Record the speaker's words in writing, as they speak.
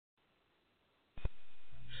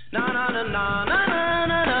Na na na na na na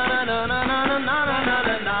na na na na na na na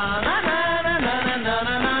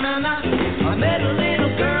na na. I met a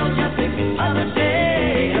little girl just the other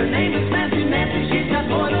day. Her name is Nancy Nancy. She's got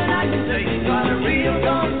more than I can say. Got a real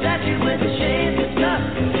gold statue with a shade of stuff.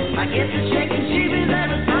 I get to shaking sheepies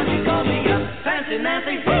every time she calls me up. Fancy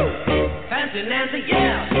Nancy, woo! Fancy Nancy,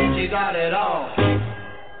 yeah, she got it all.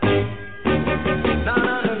 Na na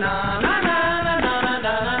na na na.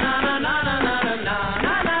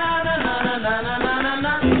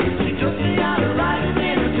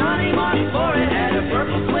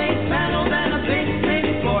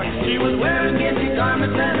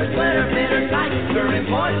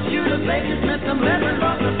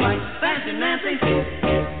 Fancy Nancy,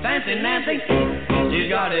 Fancy Nancy, she's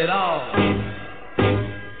got it all.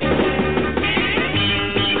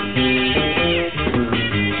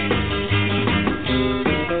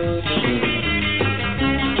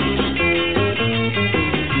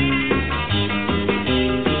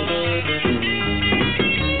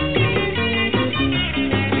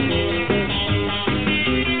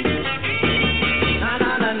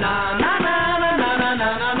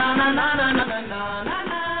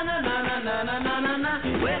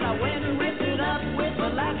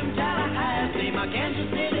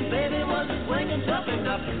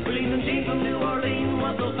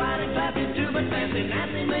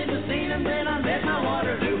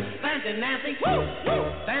 Nancy, woo, woo,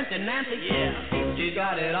 Fancy Nancy, yeah, she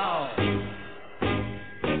got it all.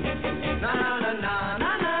 Na na na na na na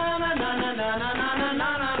na na na na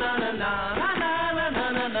na na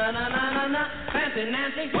na na. Fancy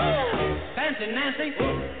Nancy, woo, Fancy Nancy,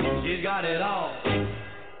 she's got it all.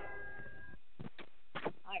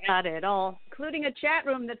 I got it all, including a chat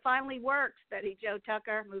room that finally works. Betty Jo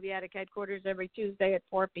Tucker, Movie Attic headquarters, every Tuesday at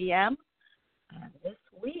 4 p.m. And this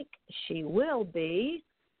week she will be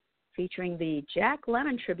featuring the Jack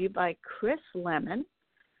Lemmon tribute by Chris Lemmon,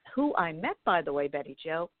 who I met, by the way, Betty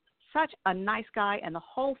Jo. Such a nice guy, and the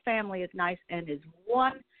whole family is nice, and his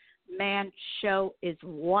one-man show is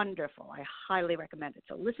wonderful. I highly recommend it.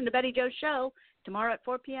 So listen to Betty Jo's show tomorrow at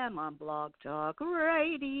 4 p.m. on Blog Talk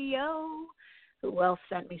Radio. Who else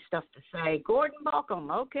sent me stuff to say? Gordon Balcom.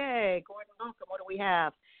 Okay, Gordon Balcom, what do we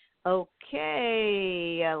have?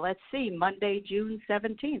 Okay, let's see, Monday, June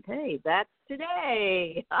 17th. Hey, that's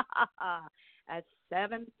today at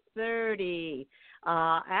 7:30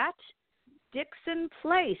 at Dixon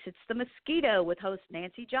Place. It's the Mosquito with host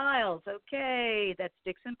Nancy Giles. Okay, that's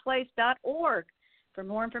dixonplace.org. For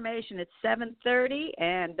more information, it's 7:30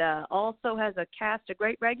 and also has a cast of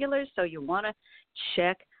great regulars, so you want to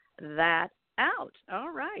check that out.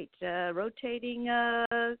 All right. Rotating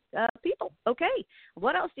people. Okay.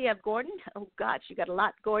 What else do you have, Gordon? Oh, gosh, you got a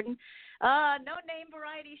lot, Gordon. No Name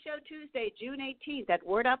Variety Show Tuesday, June 18th at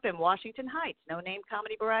Word Up in Washington Heights. No Name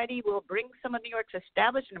Comedy Variety will bring some of New York's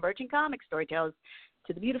established and emerging comic storytellers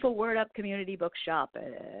to the beautiful Word Up Community Bookshop,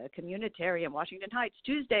 Communitary in Washington Heights,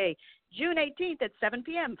 Tuesday, June 18th at 7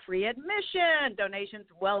 p.m. Free admission. Donations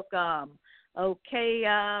welcome. Okay,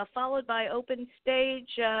 followed by open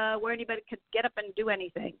stage where anybody could get up and do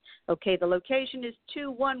anything. Okay, the location is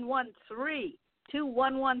 2113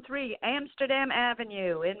 Amsterdam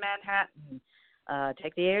Avenue in Manhattan.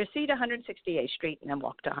 Take the ARC to 168th Street and then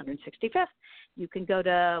walk to 165th. You can go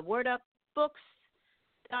to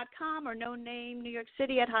wordupbooks.com or no name New York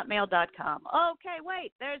City at hotmail.com. Okay,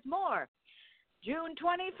 wait, there's more. June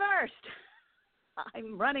 21st.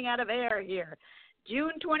 I'm running out of air here.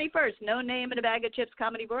 June 21st, No Name and a Bag of Chips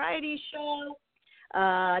Comedy Variety Show.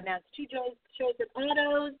 Now it's two shows at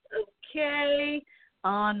Otto's. Okay.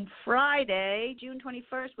 On Friday, June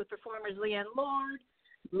 21st, with performers Leanne Lord,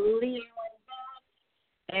 Leon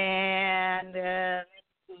Bott, and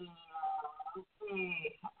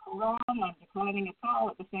hold on, I'm declining a call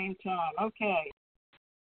at the same time. Okay.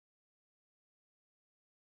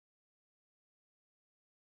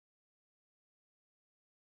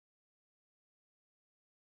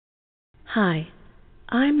 Hi,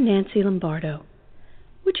 I'm Nancy Lombardo.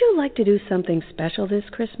 Would you like to do something special this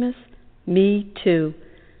Christmas? Me too.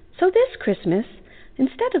 So this Christmas,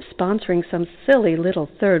 instead of sponsoring some silly little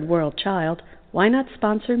third world child, why not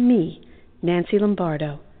sponsor me, Nancy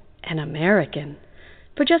Lombardo, an American?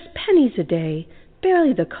 For just pennies a day,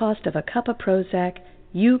 barely the cost of a cup of Prozac,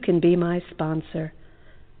 you can be my sponsor.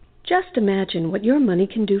 Just imagine what your money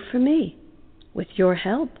can do for me. With your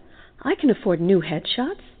help, I can afford new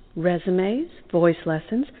headshots, resumes, voice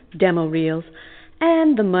lessons, demo reels,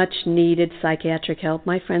 and the much-needed psychiatric help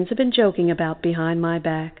my friends have been joking about behind my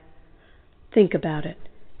back. Think about it.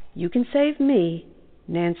 You can save me,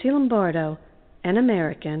 Nancy Lombardo, an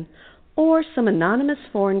American, or some anonymous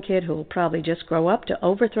foreign kid who will probably just grow up to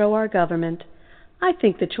overthrow our government. I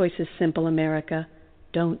think the choice is simple, America.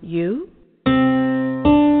 Don't you?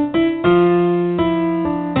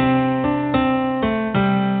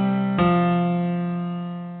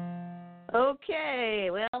 Okay,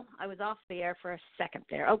 well, I was off the air for a second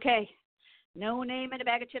there. Okay, No Name in a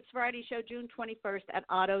Bag of Chips variety show June 21st at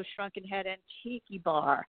Otto's Shrunken Head and Tiki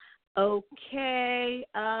Bar. Okay,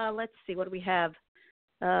 let's see, what do we have?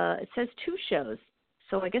 It says 2 shows,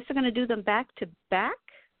 so I guess they're going to do them back to back?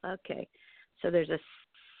 Okay, so there's a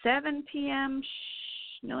 7 p.m.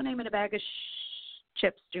 No Name in a Bag of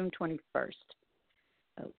Chips June 21st.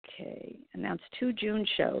 Okay, announced 2 June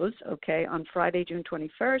shows, okay, on Friday, June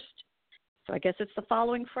 21st. So I guess it's the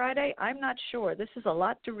following Friday. I'm not sure. This is a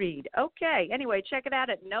lot to read. Okay. Anyway, check it out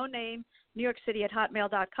at No Name, New York City at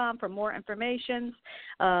hotmail.com for more information.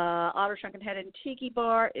 Otto Shrunken Head and Tiki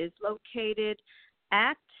Bar is located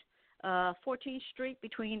at 14th Street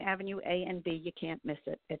between Avenue A and B. You can't miss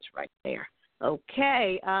it. It's right there.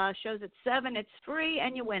 Okay. Shows at 7. It's free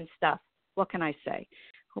and you win stuff. What can I say?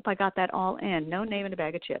 Hope I got that all in. No Name in a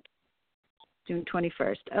Bag of Chips. June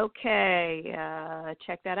 21st. Okay,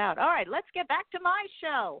 check that out. All right, let's get back to my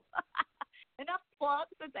show. Enough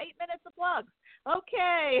plugs. It's 8 minutes of plugs.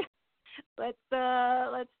 Okay, let's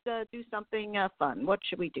do something fun. What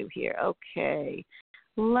should we do here? Okay,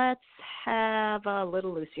 let's have a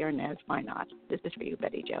little Lucy Arnaz. Why not? This is for you,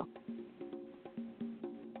 Betty Jo.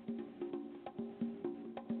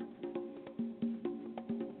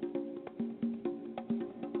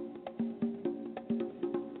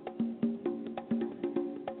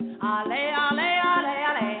 Ale, ale, ale,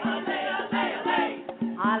 ale. Ale, ale, ale.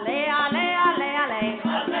 Ale, ale, ale, ale.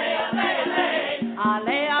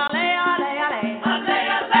 Ale, ale, ale, ale. Ale,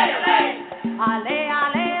 ale, ale. Ale,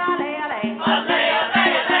 ale, ale, ale. Ale, ale,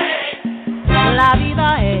 ale. La vida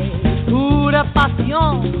es pura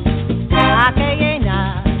pasión, la que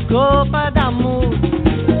llena copa de amor.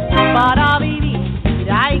 Para vivir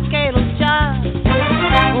hay que luchar,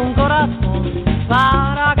 un corazón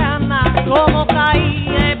para ganar. Como caí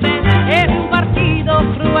es un partido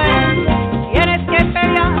cruel, tienes que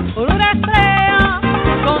pelear por una estrella,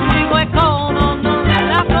 contigo es como no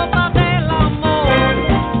la copa del amor,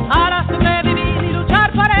 para sobrevivir y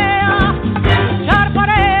luchar por ella, luchar por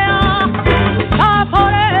ella, luchar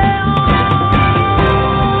por ella.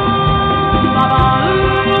 Babalú,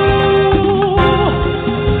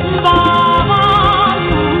 Babalú,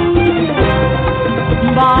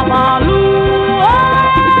 Babalú.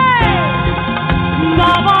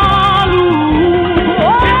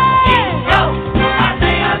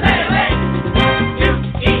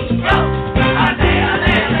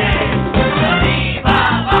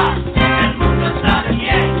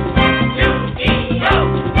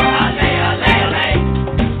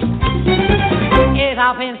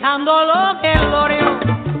 Pensando lo que logró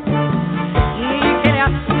y que le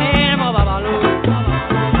hacemos, Babalú.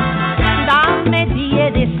 Dame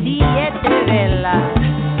 10 de 7 velas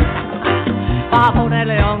pa'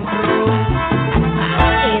 ponerle un cruz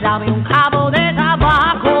y dame un cabo de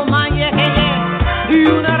tabaco, manjeque y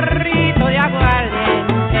un rito de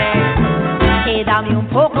aguardiente y dame un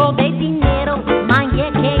poco de dinero,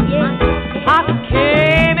 manjeque, pa'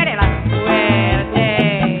 que me dé la suerte.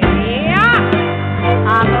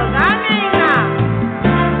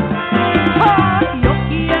 Yo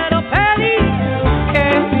quiero pedir que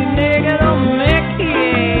mi negro me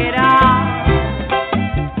quiera,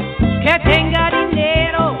 que tenga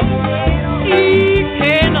dinero y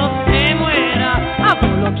que no se muera.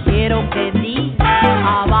 Lo quiero pedir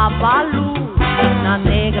a Babalú, na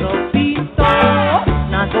negro pito,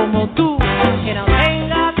 na como tú, que no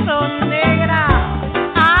tenga son negra,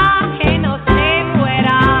 que no se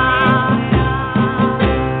muera.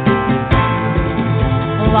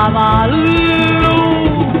 Babalú.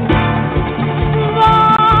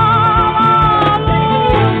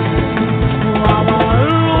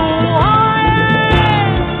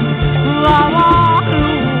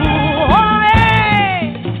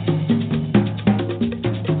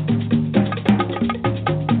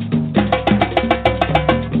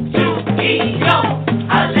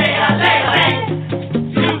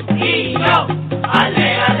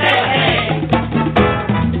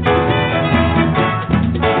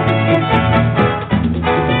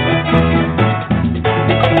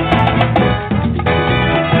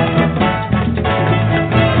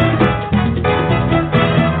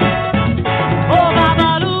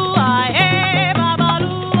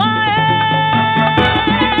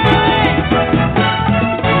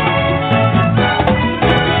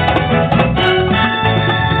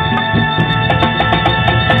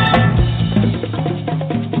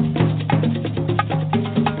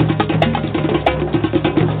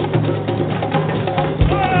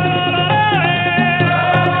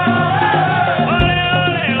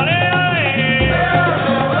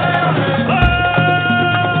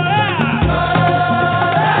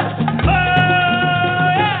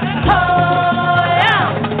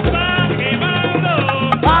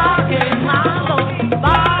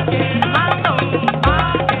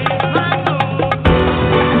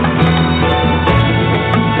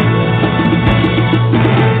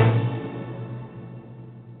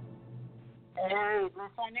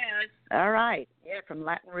 All right. Yeah, from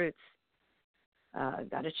Latin Roots.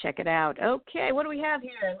 Got to check it out. Okay, what do we have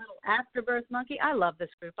here? A little Afterbirth Monkey. I love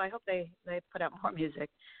this group. I hope they put out more music.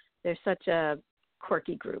 They're such a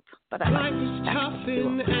quirky group, but I like Life's tough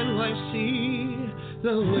in NYC,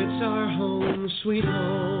 though it's our home, sweet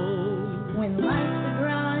home. When life's a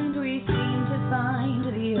grind, we seem to find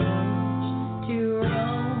the urge to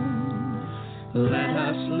roam. Let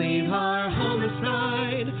us leave our home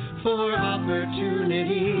aside for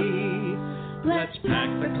opportunity. Let's pack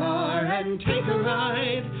the car and take a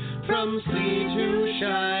ride from sea to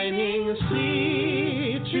shining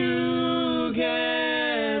sea together.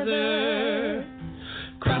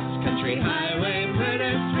 Cross-country highway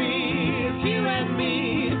pedestrians, you and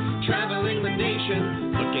me, traveling the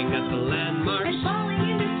nation, looking at the landmarks. And falling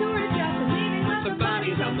into tourist traps and leaving lots The of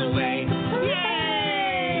bodies on the way.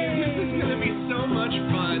 Yay! This is gonna be so much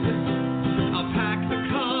fun. I'll pack the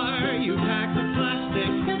car, you pack the plastic.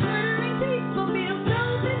 Confirming people feel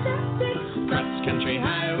so fantastic. Cross-country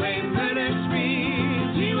highway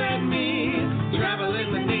pedestrians, you and me,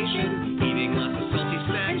 traveling the nation, eating lots of salty And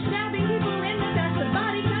snacks. stabbing people in the back, the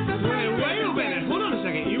body count goes Wait a minute, hold on a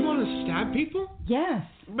second. You want to stab people? Yes.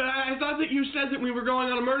 But I thought that you said that we were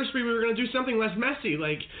going on a murder spree, we were going to do something less messy,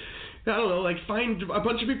 like, I don't know, like find a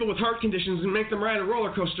bunch of people with heart conditions and make them ride a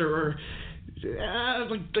roller coaster, or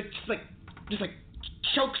just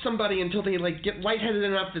choke somebody until they like get lightheaded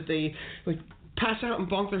enough that they like pass out and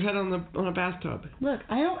bonk their head on a bathtub. Look,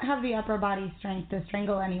 I don't have the upper body strength to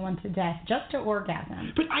strangle anyone to death, just to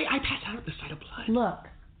orgasm. But I pass out at the sight of blood. Look,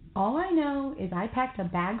 all I know is I packed a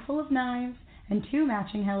bag full of knives and 2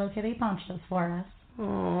 matching Hello Kitty ponchos for us.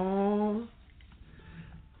 Aww.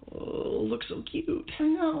 Oh, looks so cute. I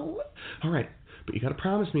know. All right, but you got to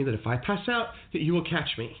promise me that if I pass out, that you will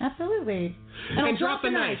catch me. Absolutely. And drop the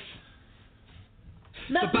knife.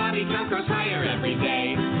 The body count grows higher every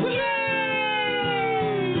day. Yay!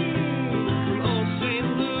 From Old St.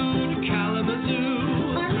 Lou to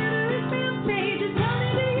Kalamazoo, Our murderous rampage is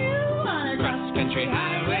coming to you on a cross-country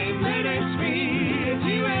highway murder spree. It's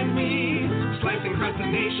you and me, slicing across the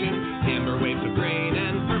nation, amber waves of grain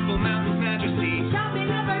and purple mountains majesty.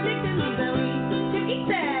 chopping up our victims easily to eat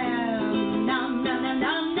them. Nom nom nom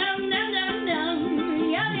nom nom nom nom nom.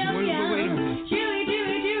 Yum yum Wait a yum. minute. Chewy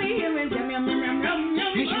chewy chewy yum yum yum yum yum yum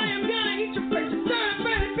yum. Rachel. I am gonna eat your face and turn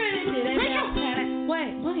it. Rachel.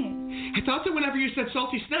 What? I thought that whenever you said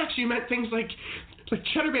salty snacks, you meant things like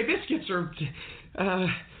Cheddar Bay biscuits or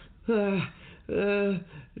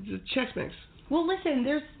Chex Mix. Well, listen,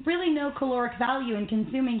 there's really no caloric value in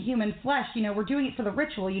consuming human flesh. You know, we're doing it for the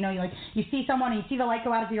ritual. You know, you see someone and you see the light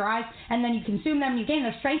go out of your eyes, and then you consume them and you gain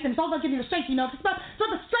their strength, and it's all about giving you the strength. You know, it's about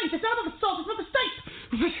the strength. It's not about the salt. It's about the strength.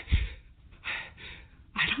 But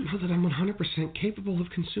I don't know that I'm 100% capable of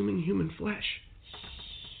consuming human flesh.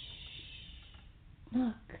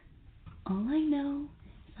 Look, all I know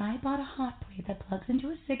is I bought a hot plate that plugs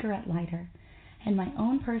into a cigarette lighter and my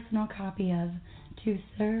own personal copy of To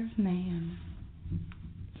Serve Man.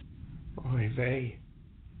 Oy vey.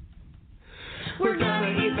 We're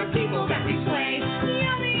gonna eat the people that we slay.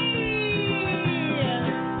 Yummy!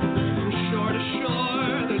 From shore to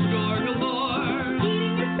shore, there's gore galore.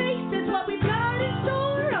 Eating your face is what we've got in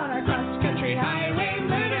store on our cross-country highway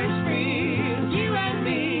murder spree. You and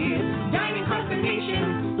me, dining across the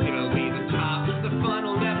nation. It'll be the top, the fun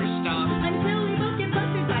will never stop. Until we both get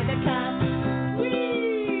busted by the cops.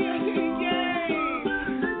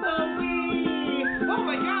 Oh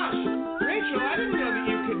my gosh! Rachel, I didn't know that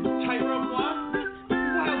you could tightrope walk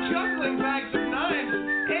while juggling bags of knives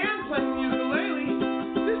and playing the ukulele.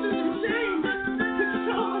 This is insane! It's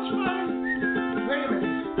so much fun! Wait a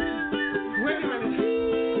minute.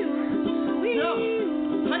 No!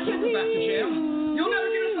 I can't go back to jail! You'll never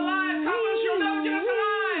get us alive! Promise you'll never get us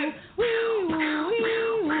alive!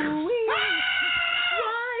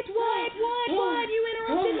 What? You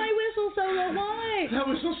interrupted my whistle solo. Why? That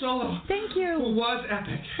was so solo. Thank you. Was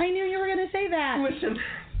epic. I knew you were going to say that. Listen,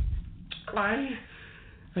 I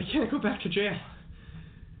can't go back to jail.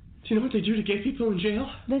 Do you know what they do to gay people in jail?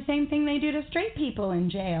 The same thing they do to straight people in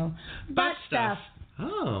jail. Butt stuff.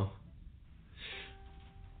 Oh.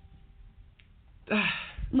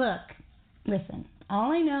 Look, listen.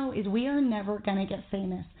 All I know is we are never going to get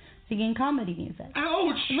famous singing comedy music.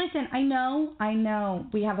 Ouch! Listen, I know.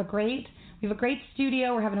 We have a great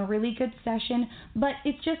studio. We're having a really good session, but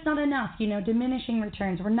it's just not enough. You know, diminishing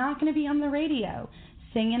returns. We're not going to be on the radio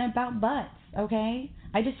singing about butts, okay?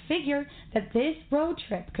 I just figure that this road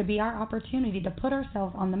trip could be our opportunity to put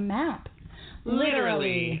ourselves on the map.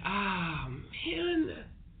 Literally. Ah, man.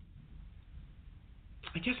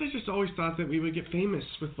 I guess I just always thought that we would get famous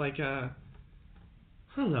with like a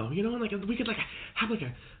I don't know. You know, like we could have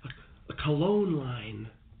a cologne line.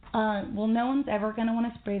 Well, no one's ever going to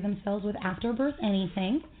want to spray themselves with afterbirth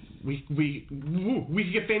anything. We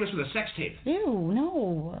could get famous with a sex tape. Ew,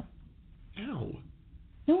 no. Ow.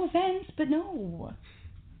 No offense, but no.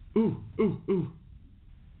 Ooh.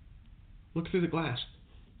 Look through the glass.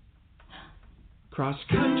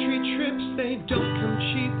 Cross-country trips, they don't come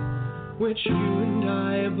cheap, which you and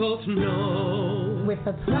I both know. With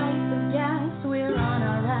the price of gas, we're on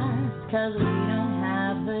our ass, 'cause we don't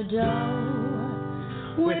have the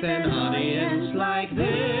dough. With an audience like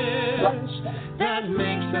this, that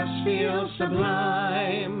makes us feel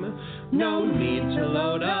sublime. No need to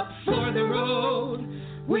load up for the road.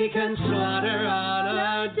 We can slaughter on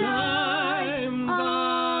a dime.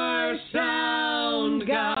 Our sound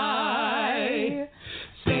guy.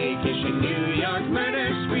 Staycation in New York,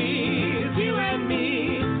 murder spree. You and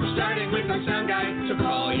me, starting with our sound guy. So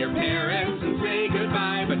call your parents and say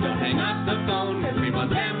goodbye, but don't hang up the phone, 'cause we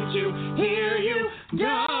want them to hear you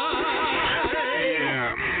die.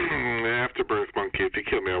 Yeah, Afterbirth Monkey. If you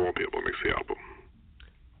kill me, I won't be able to mix the album.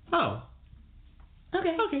 Oh.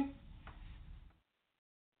 Okay.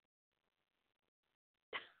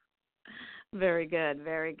 Very good,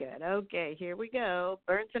 very good. Okay, here we go.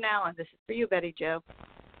 Burns and Allen, this is for you, Betty Jo.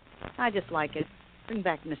 I just like it. Bring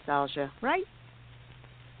back nostalgia, right?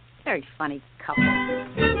 Very funny couple.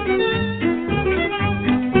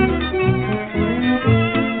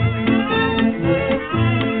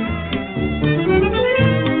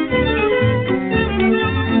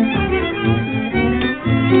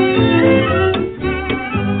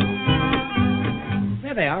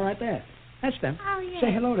 There they are, right there. That's them. Oh, yeah.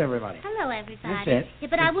 Say hello to everybody. Hello, everybody. That's it. Yeah,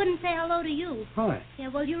 but I wouldn't say hello to you. Why? Yeah,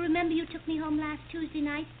 well, you remember you took me home last Tuesday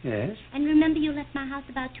night? Yes. And remember you left my house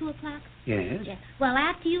about 2 o'clock? Yes. Yeah. Well,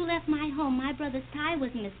 after you left my home, my brother's tie was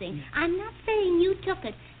missing. I'm not saying you took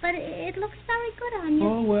it, but it looks very good on you.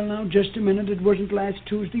 Oh, well, now, just a minute. It wasn't last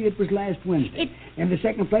Tuesday. It was last Wednesday. In the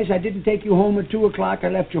second place, I didn't take you home at 2 o'clock. I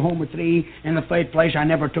left you home at 3. In the third place, I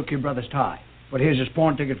never took your brother's tie. But here's his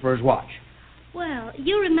pawn ticket for his watch. Well,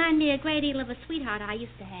 you remind me a great deal of a sweetheart I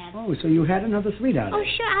used to have. Oh, so you had another sweetheart. Oh,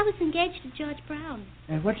 sure. I was engaged to George Brown.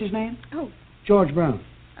 What's his name? Oh, George Brown.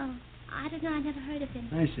 I don't know. I never heard of him.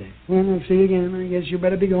 I see. Well, I'll see you again. I guess you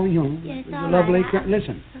better be going home. Yes, It was all a lovely right.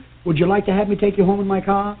 Listen, would you like to have me take you home in my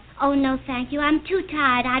car? Oh, no, thank you. I'm too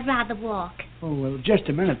tired. I'd rather walk. Oh, well, just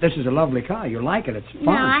a minute. This is a lovely car. You'll like it. It's fun.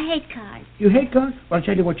 No, I hate cars. You hate cars? Well, I'll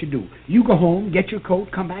tell you what you do. You go home, get your coat,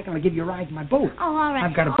 come back, and I'll give you a ride in my boat. Oh, all right.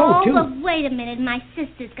 I've got a boat, too. Oh, well, wait a minute. My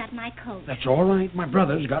sister's got my coat. That's all right. My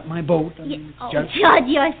brother's got my boat. Yeah. Oh, Just- George,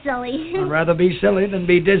 you're silly. I'd rather be silly than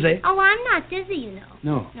be dizzy. Oh, I'm not dizzy, you know.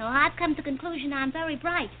 No. No, I've come to the conclusion I'm very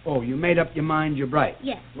bright. Oh, you made up your mind you're bright.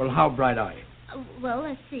 Yes. Well, how bright are you? Well,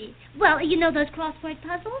 let's see. Well, you know those crossword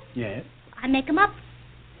puzzles? Yes. I make them up.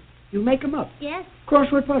 You make 'em up. Yes.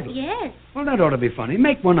 Crossword puzzles. Yes. Well, that ought to be funny.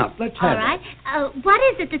 Make one up. Let's All have right. What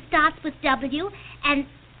is it that starts with W and,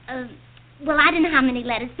 well, I don't know how many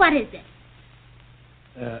letters. What is it?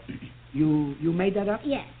 You made that up?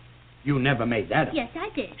 Yes. You never made that up. Yes, I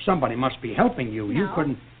did. Somebody must be helping you. You No.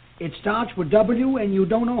 couldn't. It starts with W and you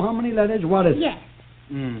don't know how many letters. What is it? Yes.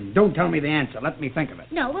 Don't tell me the answer. Let me think of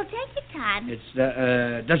it. No, well, take your time.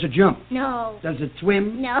 It's, does it jump? No. Does it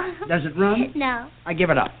swim? No. Does it run? No. I give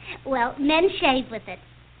it up. Well, men shave with it.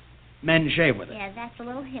 Men shave with it. Yeah, that's a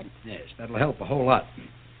little hint. Yes, that'll help a whole lot.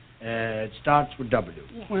 It starts with W.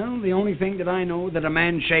 Yes. Well, the only thing that I know that a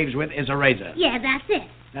man shaves with is a razor. Yeah, that's it.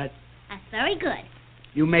 That That's very good.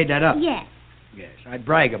 you made that up? Yes. Yes, I'd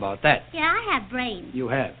brag about that. Yeah, I have brains. You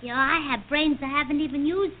have. Yeah, I have brains I haven't even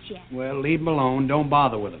used yet. Well, leave them alone. Don't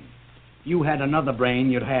bother with them. You had another brain,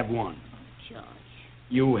 you'd have one. George.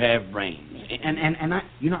 You have brains. And I,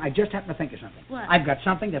 I just happened to think of something. What? I've got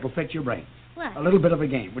something that'll fit your brain. What? A little bit of a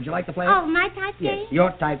game. Would you like to play Oh, it? my type Yes, game?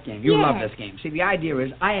 your type game. You Yes. love this game. See, the idea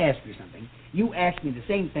is I ask you something. You ask me the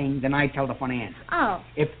same thing, then I tell the funny answer. Oh.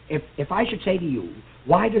 If I should say to you,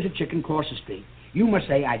 why does a chicken cross the street? You must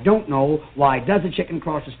say, I don't know. Why does a chicken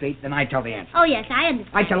cross the street? Then I tell the answer. Oh, yes, I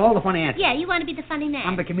understand. I tell all the funny answers. Yeah, you want to be the funny man.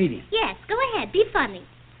 I'm the comedian. Yes, go ahead. Be funny.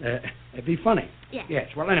 It'd be funny. Yes. Yes.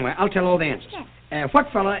 Well, anyway, I'll tell all the answers. Yes.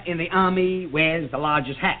 What fella in the army wears the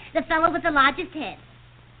largest hat? The fellow with the largest head.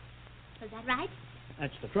 Was that right?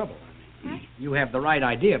 That's the trouble. You have the right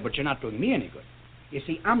idea, but you're not doing me any good. You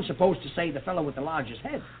see, I'm supposed to say the fellow with the largest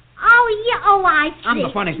head. Oh, yeah. Oh, I see. I'm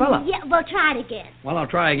the funny fella. Yeah, well, try it again. Well, I'll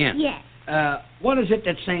try again. Yes. What is it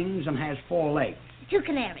that sings and has 4 legs? 2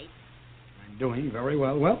 canaries. I'm doing very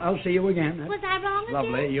well. Well, I'll see you again. That's Was I wrong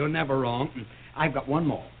lovely. again? You're never wrong. I've got one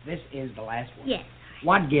more. This is the last one. Yes.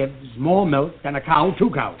 What gives more milk than a cow,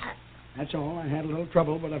 2 cows? That's all. I had a little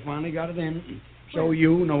trouble, but I finally got it in. So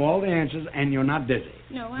you know all the answers, and you're not dizzy.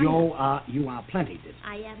 No, I'm not. You are plenty dizzy.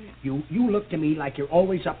 I am not. You look to me like you're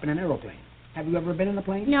always up in an aeroplane. Have you ever been in a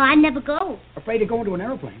plane? No, I never go. Afraid of going to an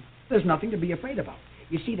aeroplane? There's nothing to be afraid about.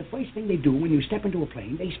 You see, the first thing they do when you step into a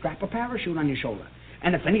plane, they strap a parachute on your shoulder.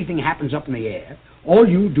 And if anything happens up in the air, all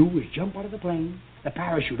you do is jump out of the plane, the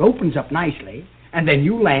parachute opens up nicely, and then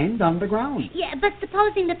you land on the ground. Yeah, but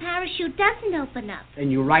supposing the parachute doesn't open up.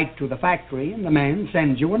 Then you write to the factory, and the man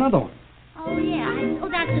sends you another one. Oh, yeah.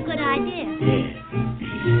 That's a good idea.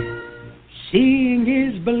 Yeah. Seeing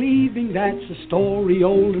is believing, that's a story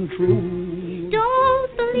old and true.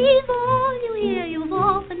 Don't believe all you hear, you've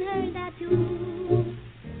often heard that too.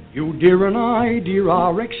 You, dear, and I, dear,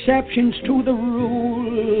 are exceptions to the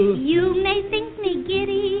rule. You may think me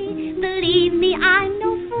giddy, believe me, I'm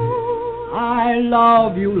no fool. I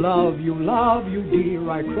love you, love you, love you, dear,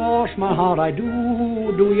 I cross my heart, I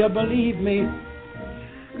do. Do you believe me?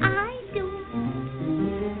 I do.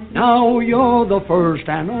 Now you're the first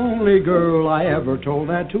and only girl I ever told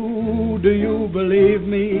that to. Do you believe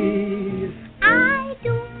me? I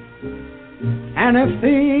do. And if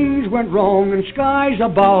things went wrong and skies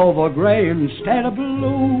above are gray instead of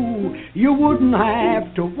blue, you wouldn't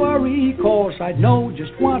have to worry, 'cause I'd know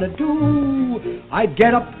just what to do. I'd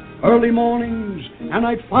get up early mornings and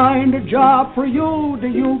I'd find a job for you. Do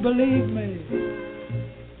you believe me?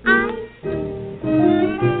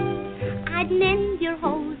 I'd mend your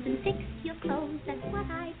hose and fix your clothes. That's what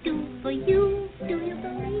I do for you. Do you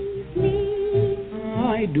believe me?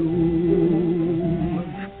 I do.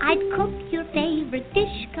 I'd cook your favorite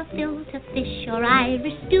dish, gefilte fish or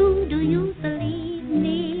Irish stew. Do you believe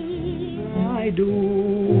me? I do.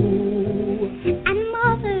 And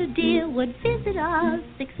Mother dear would visit us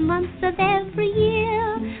 6 months of every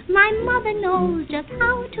year. My mother knows just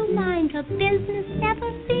how to mind her business,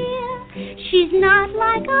 never fear. She's not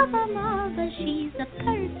like other mothers, she's a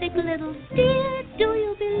perfect little dear. Do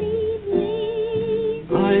you believe me?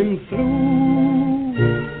 I'm through.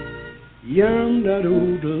 Yum da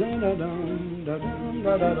doo da da dum da dum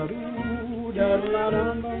da da da doo da da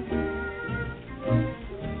dum.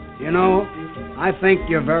 You know, I think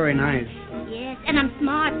you're very nice. Yes, and I'm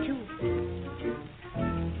smart too.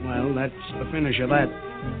 Well, that's the finish of that.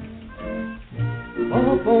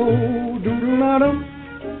 Oh, doo-doo-la-dum.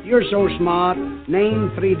 You're so smart.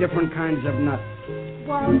 Name 3 different kinds of nuts.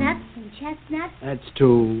 Walnuts and chestnuts That's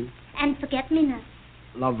 2. and forget-me-nots.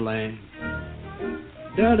 Lovely.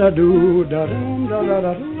 Da-da-doo, da-dum,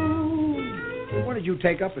 da-da-da-doo. What did you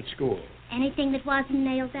take up at school? Anything that wasn't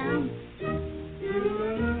nailed down.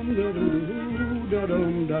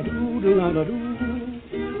 Da-dum, da-doo, da-da-doo.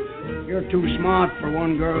 You're too smart for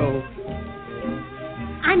one girl.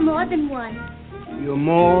 I'm more than one. You're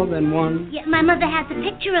more than one. Yeah, my mother has a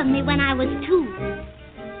picture of me when I was 2.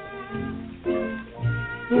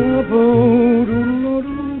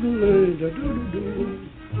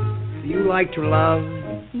 Do you like to love?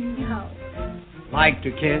 No. Like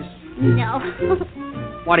to kiss? No.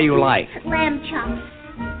 What do you like? Lamb chops.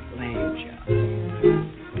 Lamb chops.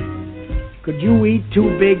 Could you eat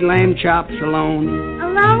 2 big lamb chops alone?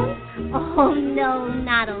 Alone? Oh, no,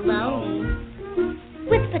 not alone.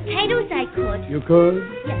 With potatoes I could. You could?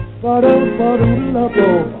 Yes. Well,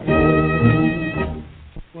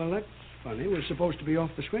 that's funny. We're supposed to be off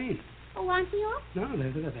the screen. Oh, aren't we off? No, they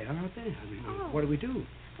are out there. I mean, what do we do?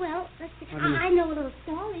 Well, let's see. I don't know. I know a little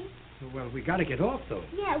story. Well, we got to get off, though.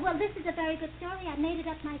 Yeah, well, this is a very good story. I made it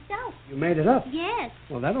up myself. You made it up? Yes.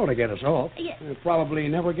 Well, that ought to get us off. Yeah. Probably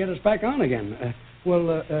never get us back on again. Do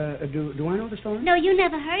I know the story? No, you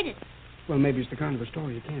never heard it. Well, maybe it's the kind of a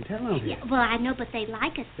story you can't tell out here. Yeah, well, I know, but they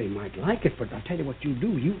like it. They might like it, but I'll tell you what you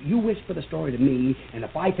do. You whisper the story to me, and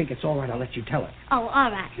if I think it's all right, I'll let you tell it. Oh,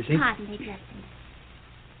 all right. You see? Pardon me, Justin.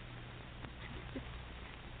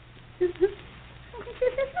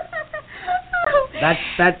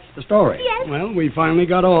 That's the story. Yes. Well, we finally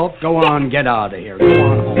got off. Go on, get out of here. Go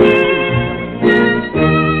on home.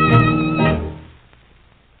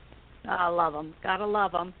 I love them. Gotta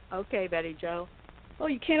love them. Okay, Betty Joe. Oh,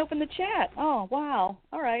 you can't open the chat. Oh, wow.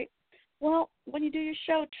 All right. Well, when you do your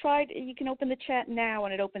show, you can open the chat now,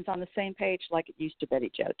 and it opens on the same page like it used to, Betty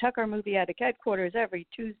Joe. Tucker Movie Attic Headquarters every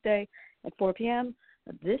Tuesday at 4 p.m.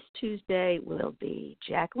 This Tuesday will be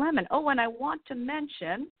Jack Lemmon. Oh, and I want to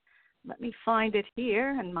mention, let me find it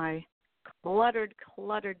here in my cluttered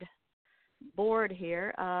board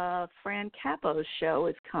here. Fran Capo's show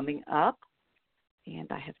is coming up,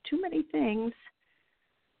 and I have too many things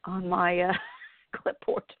on my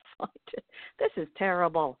clipboard to find it. This is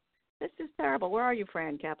terrible. Where are you,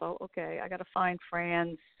 Fran Capo? Okay, I got to find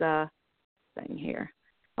Fran's thing here.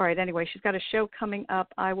 All right, anyway, she's got a show coming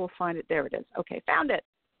up. I will find it. There it is. Okay, found it.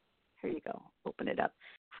 Here you go. Open it up.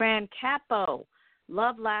 Fran Capo,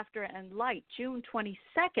 Love, Laughter, and Light, June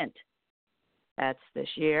 22nd. That's this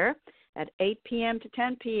year at 8 p.m. to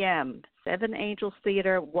 10 p.m. Seven Angels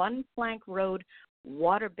Theater, One Plank Road,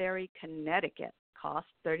 Waterbury, Connecticut. Cost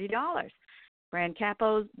 $30. Fran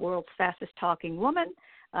Capo, world's fastest talking woman,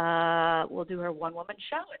 will do her one-woman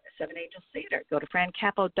show at the Seven Angels Theater. Go to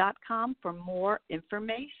francapo.com for more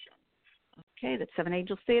information. Okay, that's Seven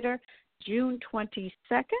Angels Theater, June 22nd,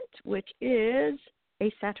 which is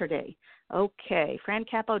a Saturday. Okay,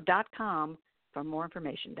 francapo.com for more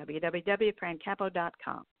information,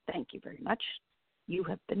 www.francapo.com. Thank you very much. You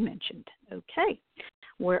have been mentioned. Okay,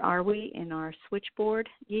 where are we in our switchboard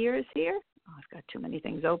years here? Oh, I've got too many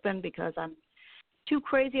things open because I'm too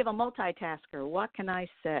crazy of a multitasker. What can I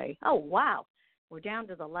say? Oh, wow. We're down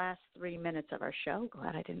to the last 3 minutes of our show.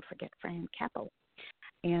 Glad I didn't forget Fran Capo.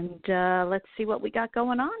 And let's see what we got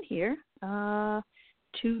going on here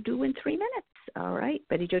to do in 3 minutes. All right.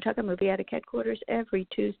 Betty Jo Tucker, Movie Attic Headquarters, every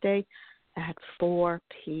Tuesday at 4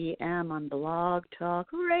 p.m. on Blog Talk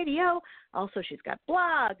Radio. Also, she's got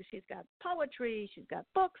blogs, she's got poetry, she's got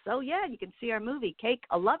books. Oh, yeah, you can see our movie, Cake,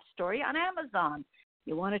 A Love Story, on Amazon.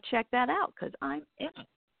 You want to check that out because I'm in it.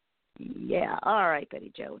 Yeah. All right,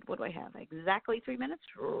 Betty Jo. What do I have? Exactly 3 minutes?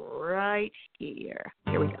 Right here.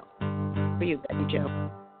 Here we go. For you, Betty Jo.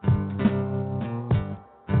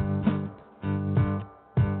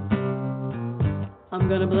 I'm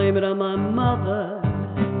gonna blame it on my mother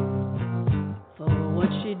for what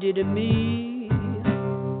she did to me,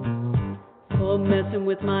 for messing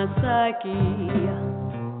with my psyche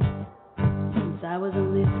since I was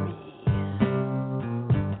only 3,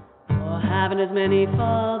 for having as many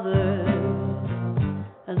fathers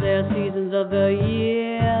as there are seasons of the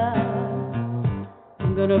year.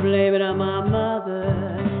 I'm gonna blame it on my mother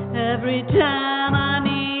every time I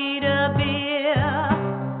need a beer.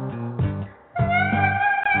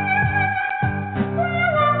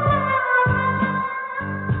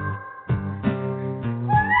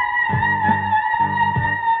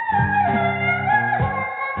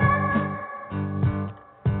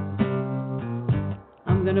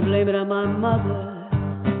 I'm gonna blame it on my mother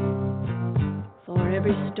for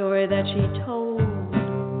every story that she told,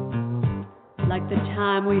 like the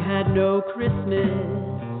time we had no Christmas,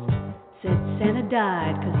 said Santa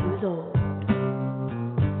died 'cause he was old.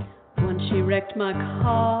 Once she wrecked my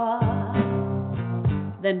car,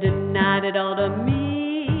 then denied it all to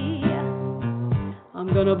me.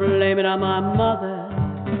 I'm gonna blame it on my mother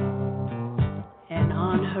and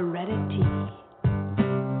on heredity.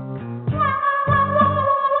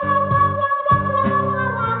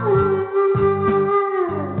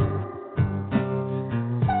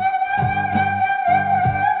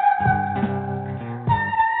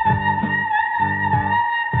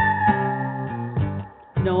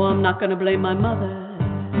 No, I'm not gonna blame my mother.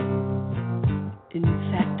 In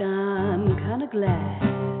fact, I'm kinda glad.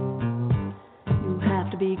 You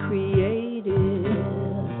have to be creative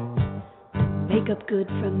to make up good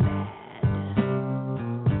from bad.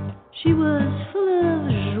 She was full of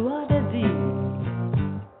joie de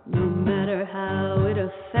vivre, no matter how it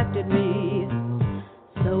affected me.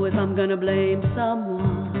 So if I'm gonna blame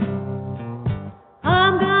someone,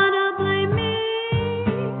 I'm gonna blame me.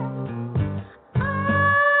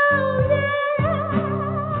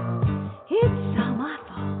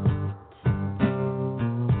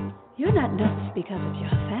 You're not nuts because of your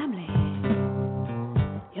family.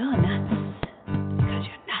 You're nuts because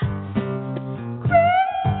you're nuts.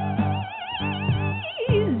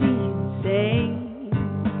 Crazy insane.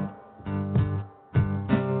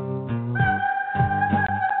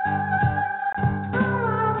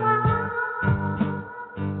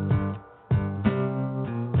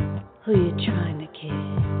 Who you trying to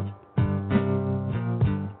kid?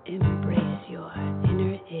 Embrace your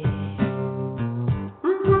inner egg.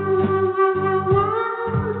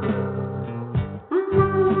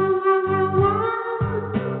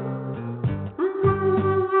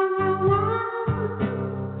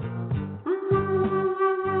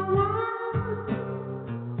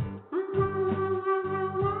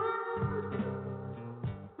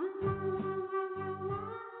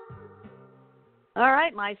 All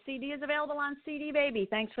right, my CD is available on CD Baby.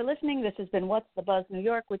 Thanks for listening. This has been What's the Buzz New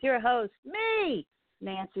York with your host, me,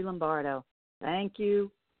 Nancy Lombardo. Thank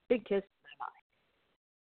you. Big kiss. Bye-bye.